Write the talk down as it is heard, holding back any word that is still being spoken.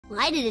Well,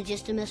 I did it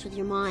just to mess with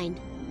your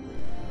mind.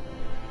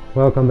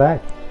 Welcome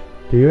back.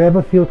 Do you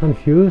ever feel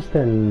confused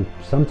and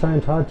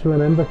sometimes hard to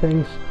remember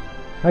things?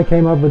 I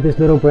came up with this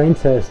little brain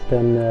test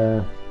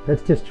and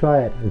let's just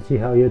try it and see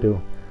how you do.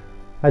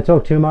 I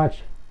talk too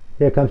much.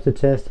 Here comes the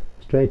test.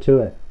 Straight to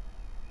it.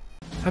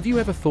 Have you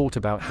ever thought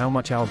about how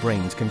much our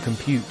brains can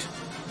compute?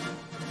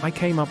 I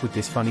came up with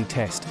this funny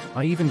test.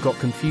 I even got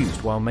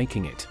confused while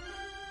making it.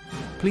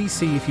 Please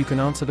see if you can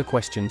answer the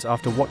questions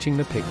after watching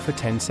the pic for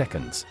 10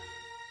 seconds.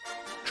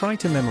 Try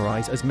to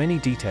memorize as many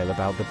detail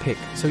about the pic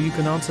so you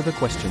can answer the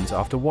questions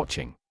after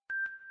watching.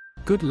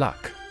 Good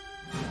luck!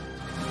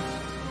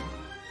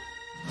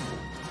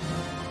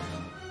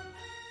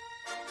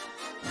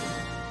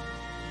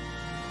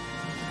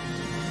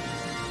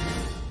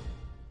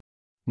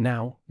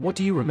 Now, what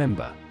do you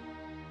remember?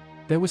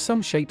 There were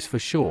some shapes for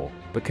sure,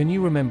 but can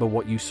you remember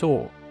what you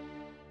saw?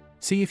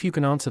 See if you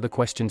can answer the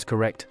questions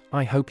correct.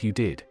 I hope you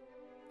did.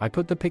 I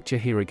put the picture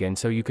here again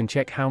so you can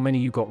check how many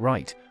you got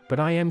right, but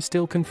I am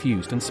still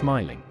confused and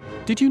smiling.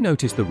 Did you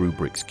notice the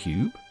Rubik's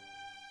Cube?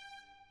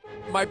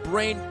 My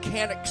brain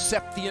can't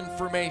accept the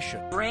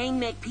information. Brain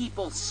make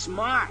people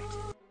smart.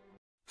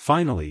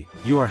 Finally,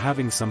 you are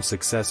having some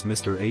success,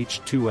 Mr.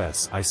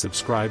 H2S. I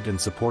subscribed and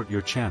support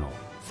your channel.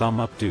 Thumb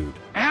up, dude.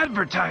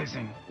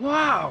 Advertising.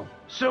 Wow.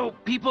 So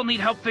people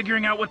need help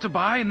figuring out what to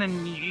buy and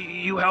then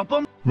you help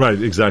them?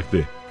 Right,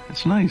 exactly.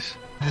 It's nice.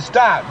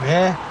 Stop,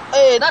 man.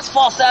 Hey, that's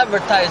false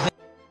advertising.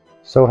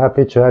 So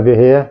happy to have you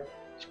here.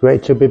 It's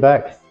great to be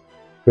back.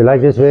 If you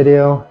like this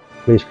video,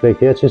 please click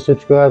here to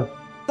subscribe.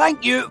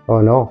 Thank you.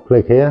 Oh no,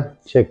 click here.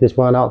 Check this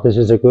one out. This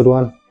is a good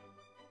one.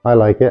 I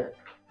like it.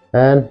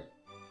 And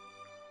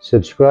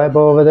subscribe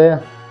over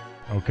there.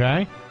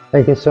 Okay.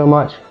 Thank you so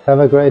much. Have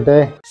a great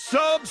day.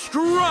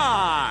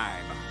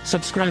 Subscribe!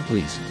 Subscribe,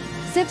 please.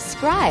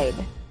 Subscribe.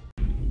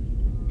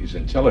 He's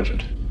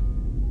intelligent,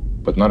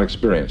 but not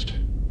experienced.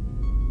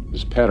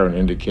 This pattern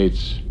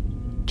indicates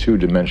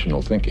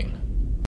two-dimensional thinking.